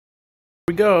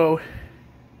We go.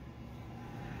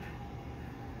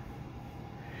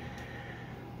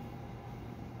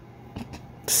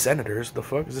 Senators, the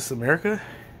fuck? Is this America?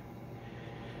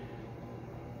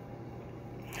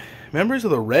 Members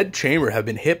of the Red Chamber have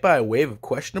been hit by a wave of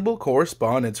questionable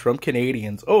correspondence from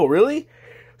Canadians. Oh, really?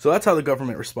 So that's how the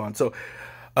government responds. So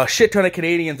a shit ton of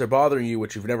Canadians are bothering you,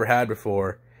 which you've never had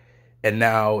before. And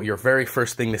now your very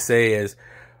first thing to say is,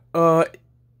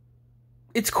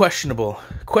 it's questionable.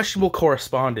 Questionable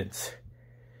correspondence.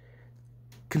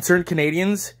 Concerned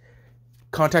Canadians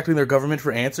contacting their government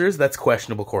for answers? That's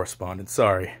questionable correspondence.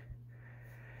 Sorry.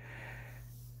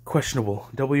 Questionable.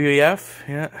 WEF?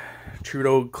 Yeah.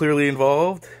 Trudeau clearly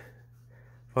involved.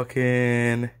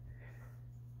 Fucking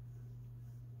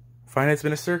Finance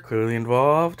Minister clearly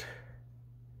involved.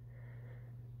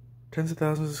 Tens of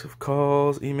thousands of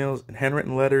calls, emails, and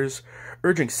handwritten letters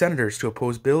urging senators to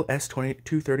oppose Bill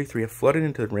S-2233 have flooded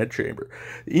into the Red Chamber.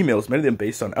 The emails, many of them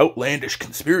based on outlandish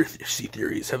conspiracy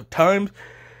theories, have at times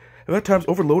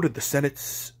overloaded the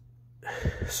Senate's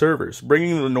servers,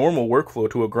 bringing the normal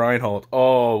workflow to a grind halt.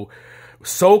 Oh,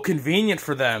 so convenient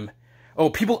for them.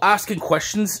 Oh, people asking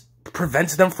questions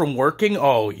prevents them from working?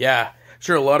 Oh, yeah.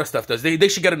 Sure, a lot of stuff does. They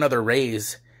should get another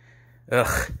raise.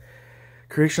 Ugh.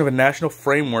 Creation of a national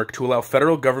framework to allow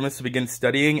federal governments to begin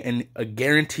studying a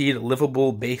guaranteed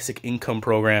livable basic income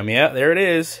program. Yeah, there it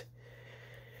is.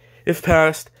 If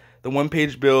passed, the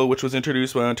one-page bill, which was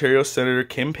introduced by Ontario Senator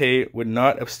Kim Pate, would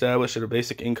not establish a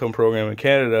basic income program in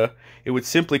Canada. It would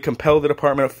simply compel the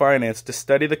Department of Finance to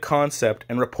study the concept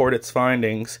and report its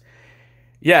findings.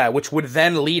 Yeah, which would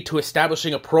then lead to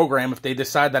establishing a program if they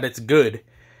decide that it's good.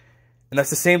 And that's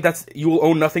the same, you will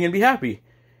own nothing and be happy.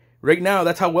 Right now,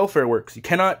 that's how welfare works. You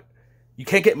can't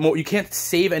get more, you can't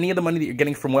save any of the money that you're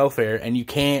getting from welfare, and you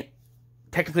can't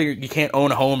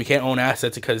own a home, you can't own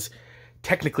assets, because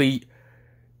technically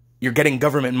you're getting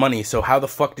government money, so how the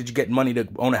fuck did you get money to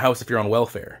own a house if you're on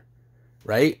welfare?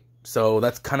 Right? So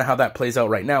that's kind of how that plays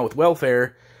out right now with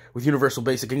welfare. With universal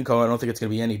basic income, I don't think it's going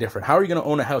to be any different. How are you going to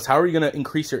own a house? How are you going to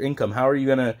increase your income? How are you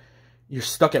going to... You're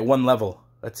stuck at one level.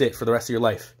 That's it for the rest of your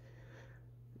life.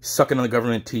 Sucking on the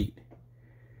government teat.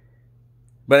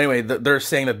 But anyway, they're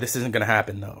saying that this isn't going to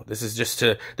happen, though. This is just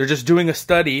they're just doing a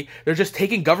study. They're just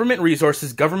taking government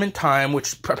resources, government time,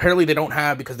 which apparently they don't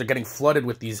have because they're getting flooded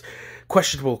with these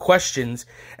questionable questions,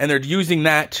 and they're using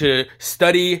that to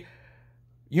study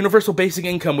universal basic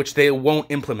income, which they won't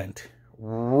implement.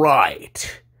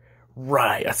 Right.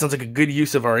 Right. That sounds like a good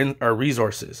use of our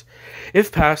resources.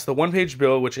 If passed, the one-page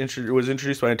bill, which was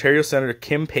introduced by Ontario Senator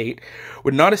Kim Pate,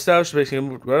 would not establish basic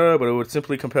income, but it would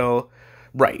simply compel...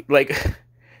 Right. Like...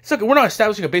 So we're not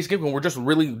establishing a basic income. We're just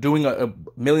really doing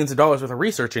millions of dollars worth of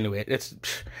research into it. And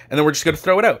then we're just going to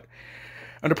throw it out.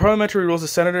 Under parliamentary rules, the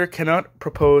senator cannot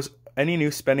propose any new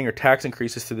spending or tax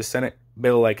increases to the Senate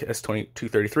bill like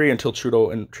S-2233 until Trudeau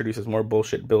introduces more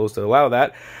bullshit bills that allow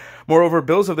that. Moreover,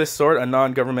 bills of this sort and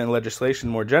non-government legislation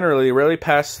more generally rarely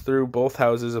pass through both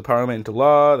houses of parliament into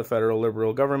law, the federal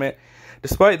Liberal government.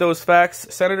 Despite those facts,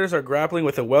 senators are grappling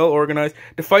with a well-organized...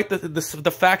 Despite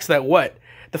the facts that what?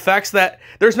 The facts that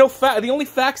there's no fact. The only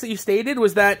facts that you stated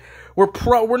was that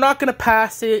we're not going to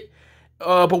pass it,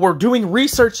 but we're doing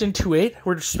research into it.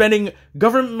 We're spending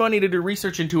government money to do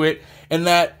research into it, and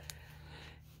that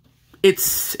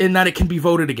it can be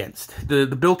voted against. The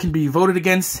bill can be voted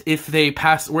against if they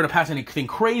were to pass anything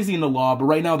crazy in the law. But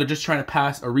right now they're just trying to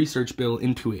pass a research bill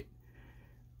into it,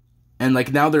 and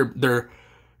like now they're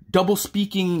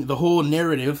double-speaking the whole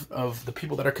narrative of the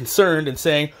people that are concerned and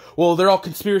saying, well, they're all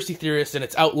conspiracy theorists and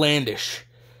it's outlandish.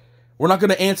 We're not going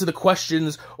to answer the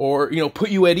questions or, put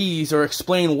you at ease or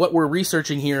explain what we're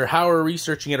researching here, how we're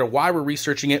researching it, or why we're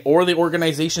researching it, or the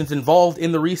organizations involved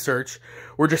in the research.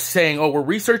 We're just saying, oh, we're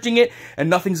researching it and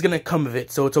nothing's going to come of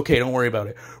it, so it's okay, don't worry about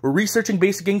it. We're researching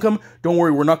basic income, don't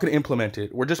worry, we're not going to implement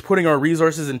it. We're just putting our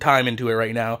resources and time into it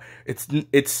right now. It's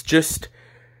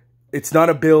not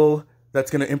a bill that's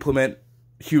going to implement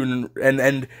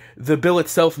and the bill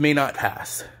itself may not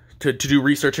pass to do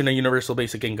research in a universal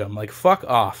basic income. Like, fuck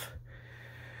off.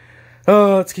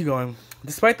 Oh, let's keep going.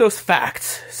 Despite those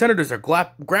facts, senators are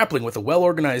grappling with a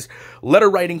well-organized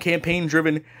letter-writing campaign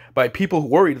driven by people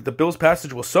worried that the bill's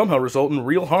passage will somehow result in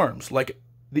real harms, like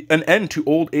an end to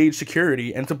old age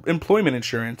security and to employment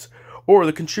insurance, or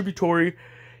the contributory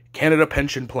Canada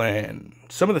Pension Plan.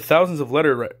 Some of the thousands of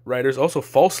letter writers also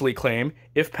falsely claim,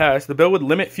 if passed, the bill would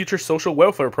limit future social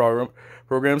welfare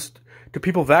programs to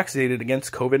people vaccinated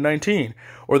against COVID-19,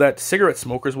 or that cigarette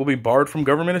smokers will be barred from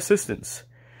government assistance.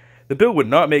 The bill would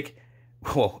not make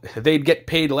well, they'd get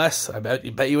paid less, I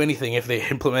bet you anything, if they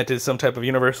implemented some type of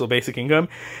universal basic income.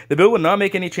 The bill would not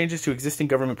make any changes to existing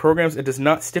government programs and does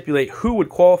not stipulate who would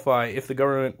qualify if the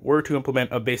government were to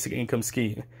implement a basic income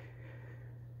scheme.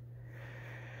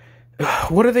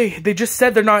 What are they? They just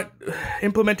said they're not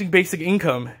implementing basic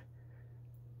income.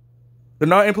 They're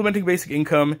not implementing basic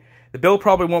income. The bill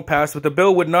probably won't pass, but the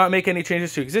bill would not make any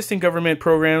changes to existing government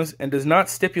programs and does not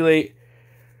stipulate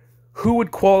who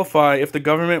would qualify if the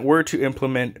government were to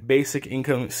implement a basic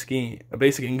income scheme.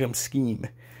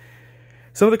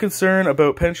 Some of the concern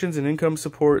about pensions and income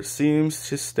support seems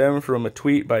to stem from a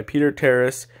tweet by Peter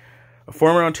Terrace, a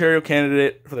former Ontario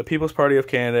candidate for the People's Party of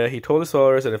Canada. He told his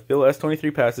followers that if Bill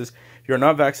S-23 passes, if you are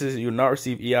not vaccinated, you will not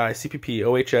receive EI, CPP,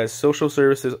 OHS, social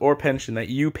services, or pension that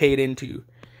you paid into.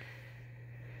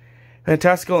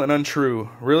 Fantastical and untrue.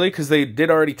 Really? Because they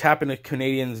did already tap into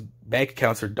Canadians' bank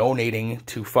accounts for donating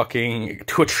to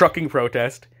a trucking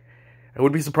protest. I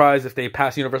wouldn't be surprised if they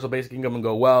pass universal basic income and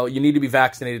go, well, you need to be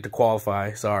vaccinated to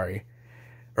qualify, sorry.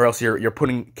 Or else you're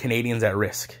putting Canadians at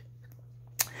risk.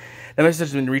 That message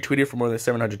has been retweeted for more than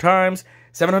 700 times.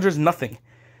 700 is nothing.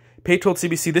 Pate told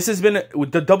CBC, this has been,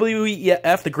 the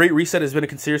WEF, the Great Reset, has been a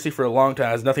conspiracy for a long time.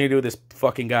 It has nothing to do with this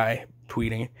fucking guy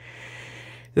tweeting.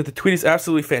 That the tweet is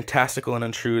absolutely fantastical and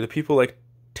untrue. The people like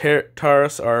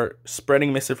Taras are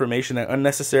spreading misinformation that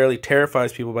unnecessarily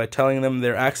terrifies people by telling them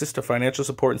their access to financial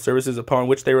support and services upon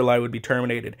which they rely would be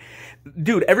terminated.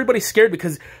 Dude, everybody's scared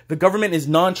because the government is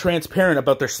non-transparent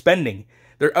about their spending.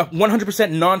 They're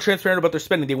 100% non-transparent about their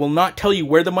spending. They will not tell you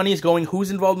where the money is going,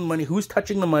 who's involved in the money, who's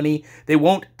touching the money. They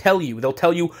won't tell you. They'll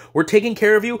tell you, we're taking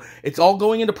care of you. It's all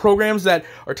going into programs that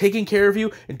are taking care of you,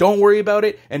 and don't worry about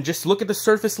it, and just look at the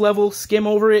surface level, skim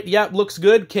over it. Yeah, looks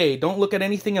good. Okay, don't look at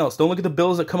anything else. Don't look at the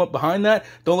bills that come up behind that.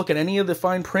 Don't look at any of the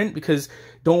fine print, because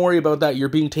don't worry about that. You're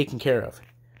being taken care of.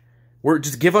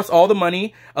 Just give us all the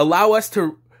money. Allow us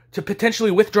to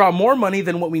potentially withdraw more money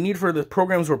than what we need for the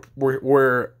programs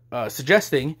we're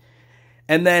suggesting,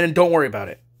 and then don't worry about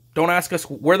it. Don't ask us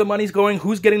where the money's going,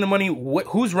 who's getting the money,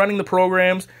 who's running the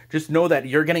programs. Just know that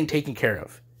you're getting taken care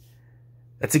of.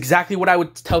 That's exactly what I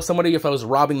would tell somebody if I was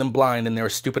robbing them blind and they were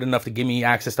stupid enough to give me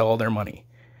access to all their money.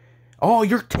 Oh,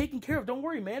 you're taken care of. Don't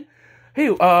worry, man.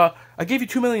 Hey, I gave you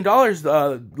 $2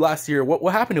 million last year.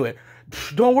 What happened to it?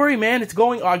 Don't worry, man. It's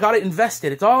going. I got it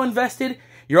invested. It's all invested.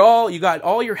 You got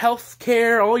all your health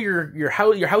care, all your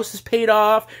house is paid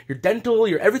off, your dental,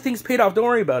 everything's paid off. Don't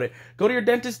worry about it. Go to your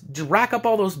dentist, just rack up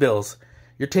all those bills.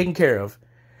 You're taken care of.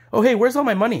 Oh, hey, where's all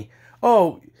my money?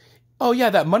 Oh yeah,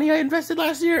 that money I invested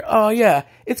last year? Oh yeah,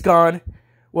 it's gone.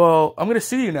 Well, I'm gonna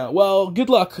sue you now. Well, good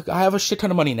luck. I have a shit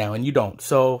ton of money now, and you don't.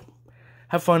 So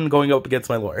have fun going up against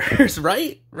my lawyers,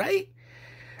 right? Right?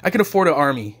 I can afford an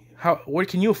army. What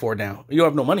can you afford now? You don't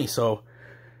have no money, so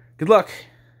good luck.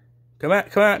 Come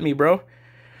at me, bro.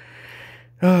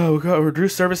 Oh, we got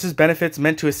reduced services, benefits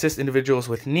meant to assist individuals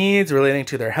with needs relating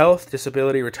to their health,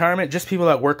 disability, retirement, just people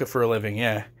that work for a living,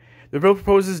 yeah. The bill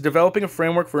proposes developing a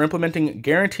framework for implementing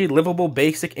guaranteed livable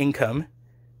basic income.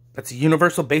 That's a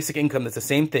universal basic income, that's the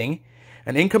same thing.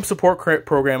 An income support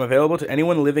program available to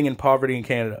anyone living in poverty in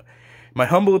Canada. In my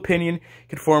humble opinion, it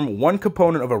could form one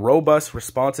component of a robust,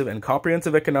 responsive, and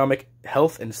comprehensive economic,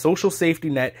 health, and social safety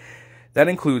net that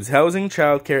includes housing,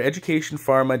 childcare, education,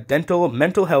 pharma, dental,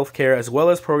 mental health care, as well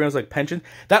as programs like pensions.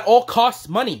 That all costs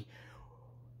money.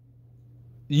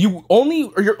 This is only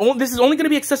going to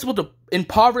be accessible to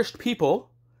impoverished people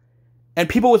and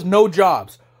people with no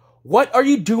jobs. What are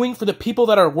you doing for the people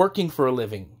that are working for a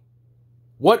living?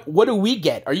 What do we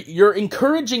get? You're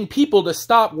encouraging people to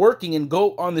stop working and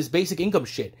go on this basic income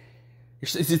shit.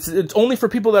 It's only for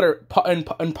people that are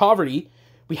in poverty.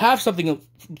 We have something.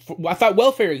 I thought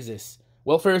welfare exists.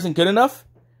 Welfare isn't good enough?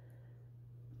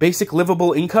 Basic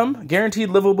livable income? Guaranteed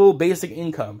livable basic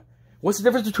income. What's the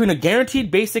difference between a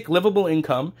guaranteed basic livable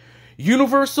income,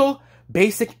 universal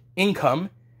basic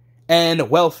income, and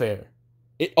welfare?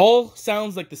 It all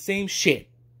sounds like the same shit.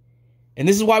 And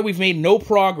this is why we've made no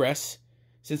progress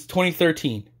since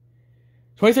 2013.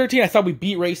 2013, I thought we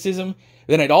beat racism.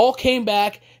 Then it all came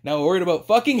back. Now we're worried about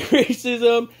fucking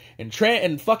racism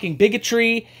and fucking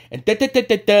bigotry and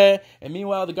da-da-da-da-da. And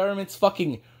meanwhile, the government's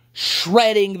fucking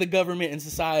shredding the government and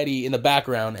society in the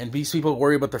background. And these people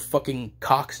worry about their fucking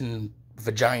cocks and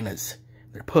vaginas.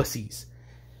 Their pussies.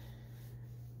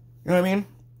 You know what I mean?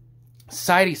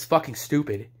 Society's fucking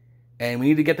stupid. And we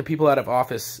need to get the people out of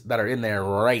office that are in there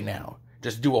right now.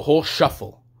 Just do a whole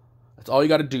shuffle. That's all you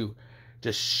got to do.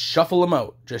 Just shuffle them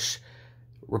out. Just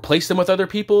replace them with other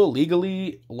people.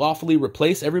 Legally, lawfully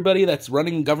replace everybody that's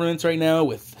running governments right now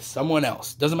with someone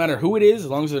else. Doesn't matter who it is,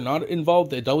 as long as they're not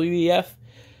involved in the WEF.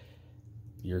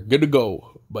 you're good to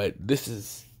go. But this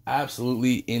is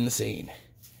absolutely insane.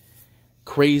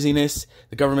 Craziness.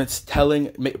 The government's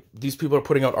telling, these people are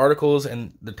putting out articles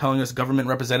and they're telling us government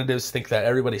representatives think that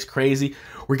everybody's crazy.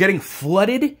 We're getting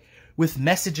flooded with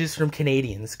messages from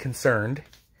Canadians concerned.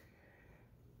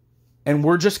 And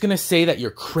we're just going to say that you're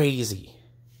crazy.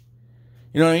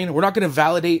 You know what I mean? We're not going to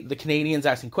validate the Canadians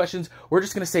asking questions. We're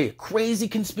just going to say crazy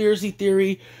conspiracy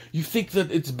theory. You think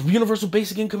that it's universal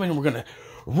basic income and we're going to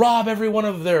rob everyone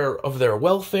of their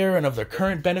welfare and of their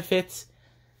current benefits.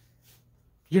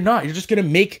 You're not. You're just going to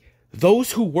make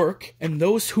those who work and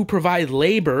those who provide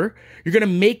labor, you're going to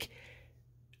make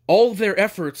all of their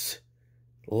efforts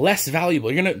less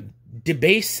valuable. You're going to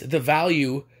debase the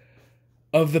value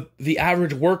of the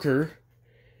average worker,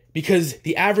 because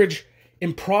the average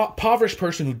impoverished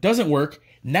person who doesn't work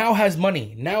now has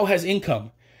money, now has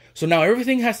income. So now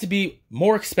everything has to be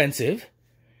more expensive.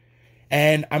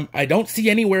 And I don't see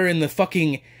anywhere in the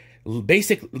fucking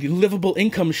basic livable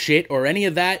income shit or any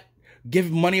of that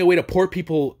give money away to poor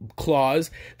people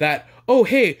clause that, oh,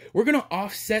 hey, we're going to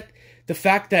offset the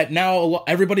fact that now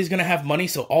everybody's going to have money,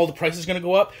 so all the prices are going to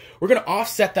go up. We're going to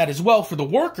offset that as well for the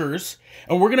workers,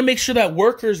 and we're going to make sure that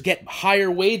workers get higher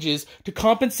wages to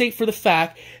compensate for the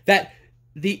fact that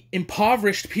the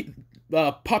impoverished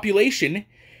population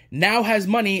now has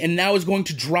money and now is going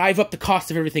to drive up the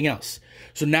cost of everything else.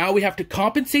 So now we have to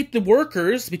compensate the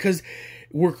workers because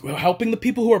we're helping the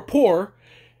people who are poor.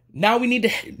 Now we need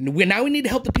to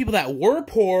help the people that were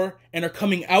poor and are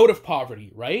coming out of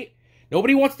poverty, right?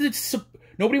 Nobody wants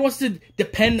to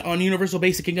depend on universal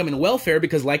basic income and welfare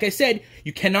because, like I said,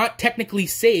 you cannot technically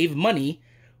save money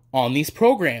on these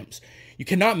programs. You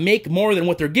cannot make more than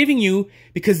what they're giving you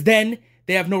because then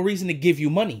they have no reason to give you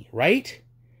money, right?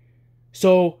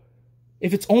 So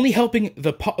if it's only helping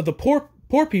the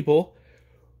poor people,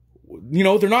 you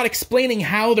know, they're not explaining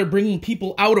how they're bringing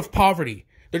people out of poverty.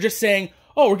 They're just saying,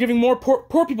 oh, we're giving more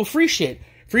poor people free shit.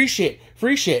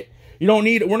 You don't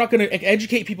need, we're not going to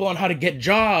educate people on how to get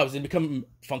jobs and become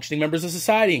functioning members of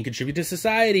society and contribute to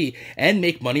society and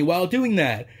make money while doing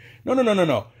that.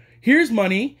 No. Here's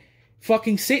money.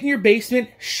 Fucking sit in your basement,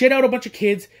 shit out a bunch of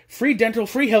kids, free dental,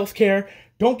 free healthcare,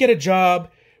 don't get a job,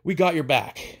 we got your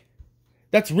back.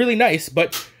 That's really nice,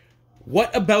 but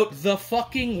what about the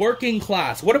fucking working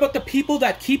class? What about the people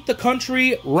that keep the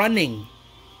country running?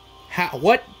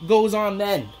 What goes on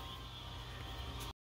then?